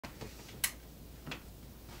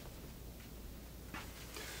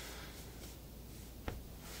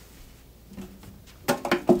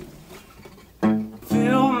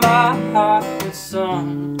my heart with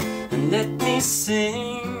song and let me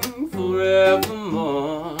sing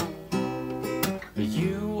forevermore.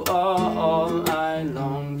 You are all I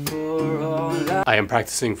long for, all I am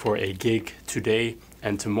practicing for a gig today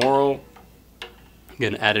and tomorrow. I'm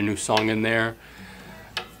gonna add a new song in there.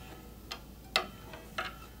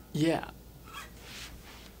 Yeah.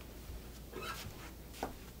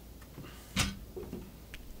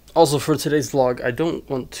 Also, for today's vlog, I don't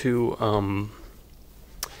want to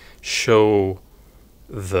show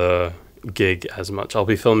the gig as much. I'll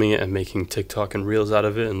be filming it and making TikTok and reels out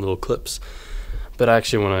of it and little clips. But I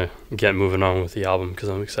actually want to get moving on with the album because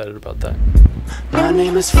I'm excited about that. My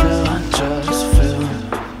name is Phil, just Phil.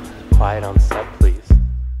 Quiet on set, please.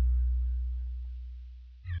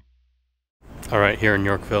 Alright, here in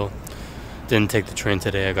Yorkville. Didn't take the train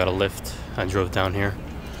today, I got a lift. I drove down here.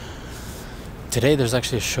 Today there's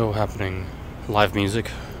actually a show happening, live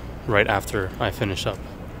music, right after I finish up.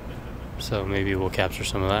 So maybe we'll capture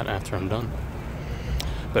some of that after I'm done.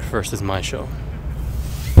 But first is my show.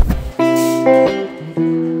 Fill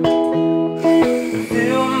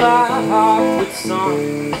my heart with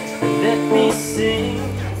song, let me sing.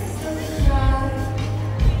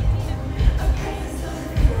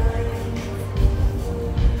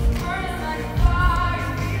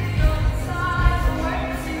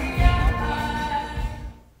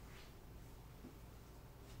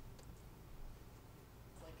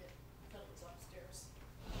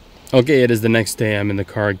 Okay, it is the next day. I'm in the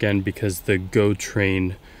car again because the GO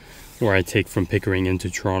train where I take from Pickering into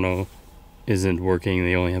Toronto isn't working.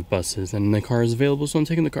 They only have buses and the car is available, so I'm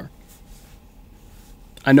taking the car.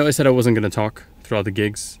 I know I said I wasn't going to talk throughout the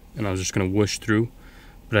gigs and I was just going to whoosh through,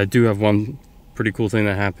 but I do have one pretty cool thing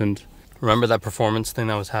that happened. Remember that performance thing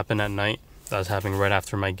that was happening at night? That was happening right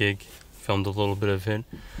after my gig. Filmed a little bit of it.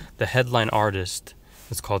 The headline artist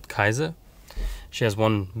is called Kaisa. She has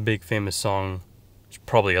one big famous song. There's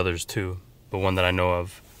probably others too, but one that I know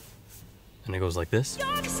of. And it goes like this.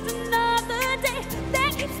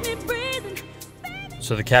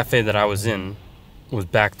 So the cafe that I was in was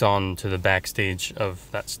backed on to the backstage of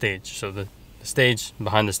that stage. So the stage,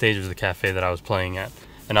 behind the stage was the cafe that I was playing at.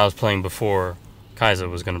 And I was playing before Kaisa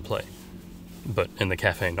was going to play. But in the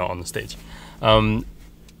cafe, not on the stage. And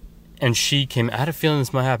she came, I had a feeling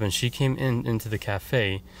this might happen. She came into the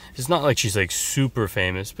cafe. It's not like she's like super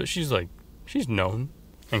famous, but she's known.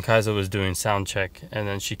 And Kaisa was doing sound check, and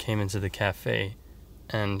then she came into the cafe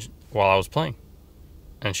and while I was playing.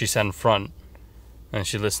 And she sat in front and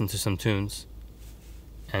she listened to some tunes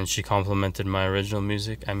and she complimented my original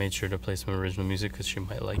music. I made sure to play some original music because she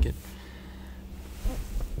might like it.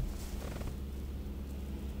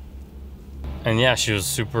 And yeah, she was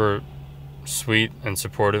super sweet and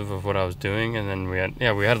supportive of what I was doing, and then we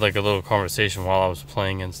had like a little conversation while I was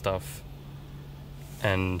playing and stuff.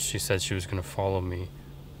 And she said she was going to follow me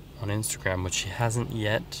on Instagram, which she hasn't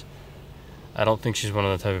yet. I don't think she's one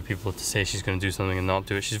of the type of people to say she's going to do something and not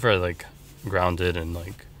do it. She's very like grounded and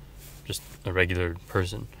like just a regular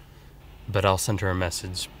person. But I'll send her a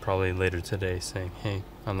message probably later today saying, hey,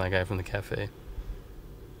 I'm that guy from the cafe.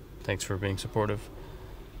 Thanks for being supportive.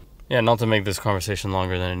 Yeah, not to make this conversation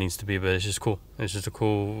longer than it needs to be, but it's just cool. It's just a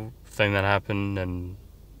cool thing that happened, and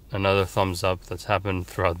another thumbs up that's happened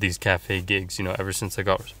throughout these cafe gigs. You know, ever since I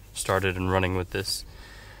got started and running with this,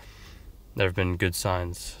 there have been good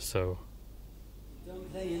signs, so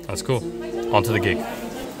that's cool. On to the gig.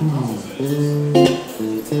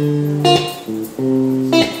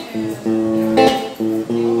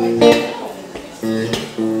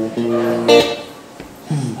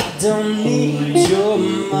 Don't need your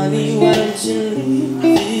money, why don't you leave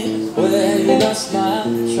it where you lost my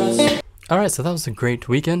trust? Alright, so that was a great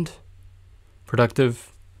weekend.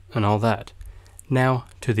 Productive and all that. Now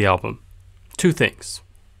to the album. 2 things.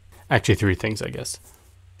 Actually 3 things, I guess.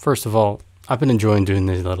 First of all, I've been enjoying doing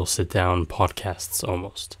these little sit-down podcasts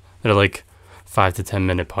almost. They're like 5 to 10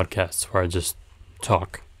 minute podcasts where I just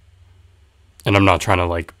talk. And I'm not trying to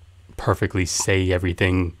like perfectly say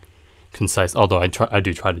everything concise, although I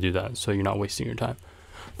do try to do that so you're not wasting your time.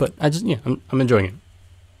 But I'm enjoying it.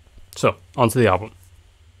 So, onto the album.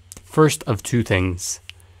 First of 2 things.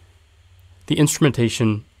 The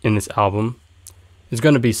instrumentation in this album is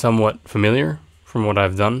going to be somewhat familiar from what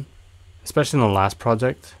I've done, especially in the last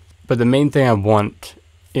project. But the main thing I want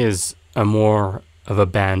is a more of a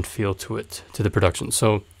band feel to it, to the production.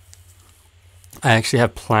 So I actually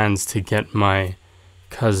have plans to get my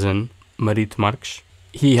cousin, Marit Marks.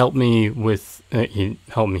 He helped me with, he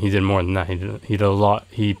did more than that. He did a lot.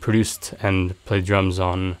 He produced and played drums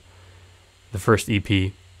on the first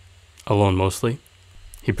EP, alone mostly.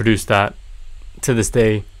 He produced that. To this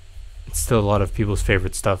day, it's still a lot of people's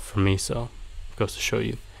favorite stuff for me, so it goes to show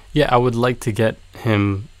you. Yeah, I would like to get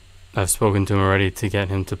him, I've spoken to him already, to get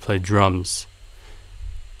him to play drums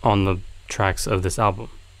on the tracks of this album.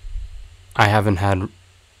 I haven't had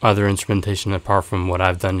other instrumentation apart from what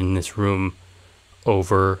I've done in this room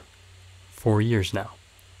over 4 years now.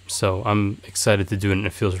 So I'm excited to do it, and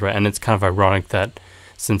it feels right. And it's kind of ironic that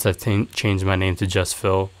since I've changed my name to Just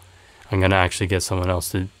Phil, I'm going to actually get someone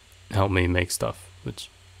else to help me make stuff, which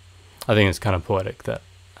I think is kind of poetic that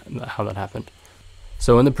how that happened.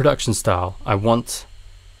 So in the production style, I want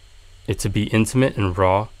it to be intimate and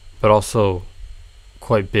raw, but also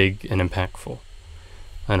quite big and impactful.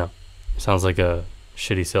 I know, sounds like a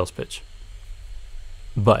shitty sales pitch.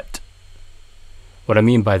 But what I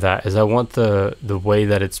mean by that is I want the way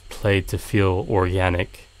that it's played to feel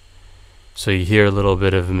organic. So you hear a little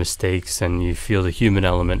bit of mistakes and you feel the human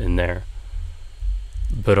element in there.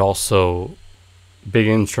 But also big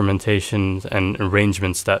instrumentations and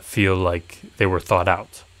arrangements that feel like they were thought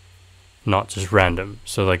out, not just random.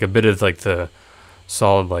 So like a bit of like the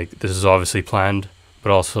solid, like this is obviously planned,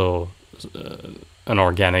 but also an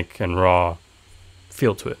organic and raw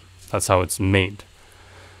feel to it. That's how it's made.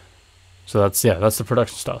 So that's the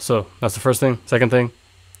production style. So that's the first thing. Second thing,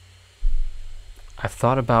 I've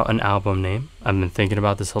thought about an album name. I've been thinking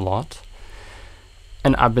about this a lot.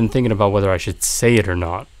 And I've been thinking about whether I should say it or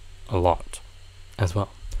not a lot as well.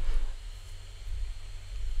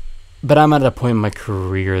 But I'm at a point in my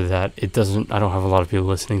career that I don't have a lot of people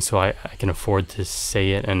listening, so I can afford to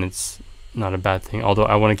say it, and it's not a bad thing. Although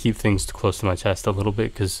I want to keep things close to my chest a little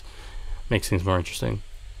bit because it makes things more interesting.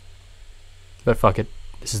 But fuck it.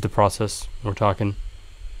 This is the process. We're talking.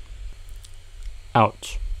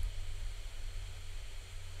 Ouch.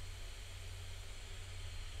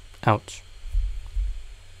 Ouch.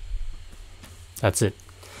 That's it.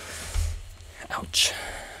 Ouch.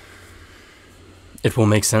 It will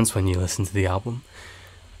make sense when you listen to the album.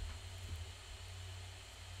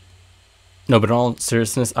 No, but in all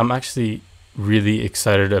seriousness, I'm actually really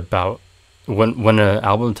excited about when an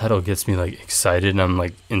album title gets me like excited and I'm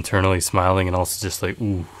like internally smiling and also just like,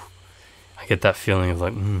 ooh, I get that feeling of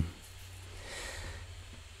like,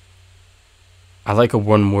 I like a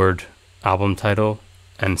one-word album title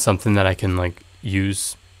and something that I can like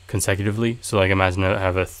use consecutively. So like imagine I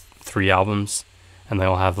have 3 albums and they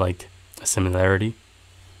all have like a similarity,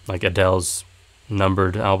 like Adele's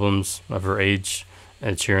numbered albums of her age,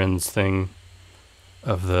 Ed Sheeran's thing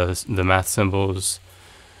of the math symbols,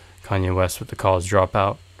 Kanye West with the college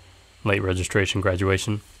dropout, late registration,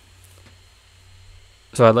 graduation.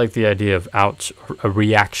 So I like the idea of ouch, a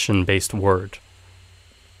reaction-based word.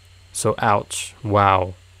 So ouch,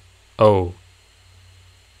 wow, oh,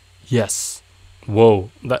 yes,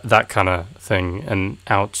 whoa, that kind of thing. And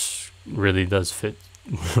ouch really does fit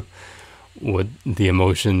with the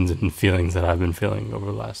emotions and feelings that I've been feeling over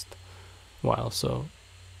the last while. So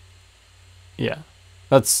yeah,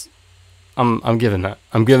 that's I'm giving that.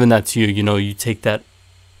 I'm giving that to you. You know, you take that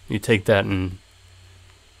and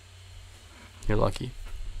you're lucky.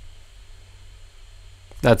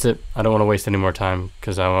 That's it. I don't want to waste any more time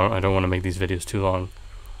because I don't want to make these videos too long.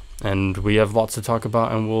 And we have lots to talk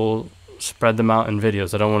about, and we'll spread them out in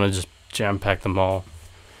videos. I don't want to just jam-pack them all.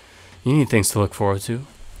 You need things to look forward to,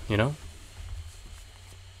 you know?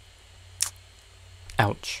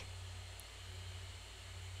 Ouch.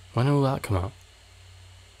 When will that come out?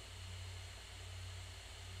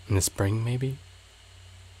 In the spring, maybe?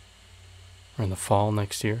 Or in the fall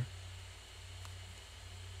next year?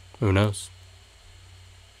 Who knows?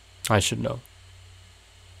 I should know.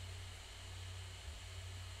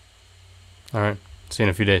 Alright, see you in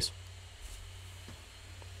a few days.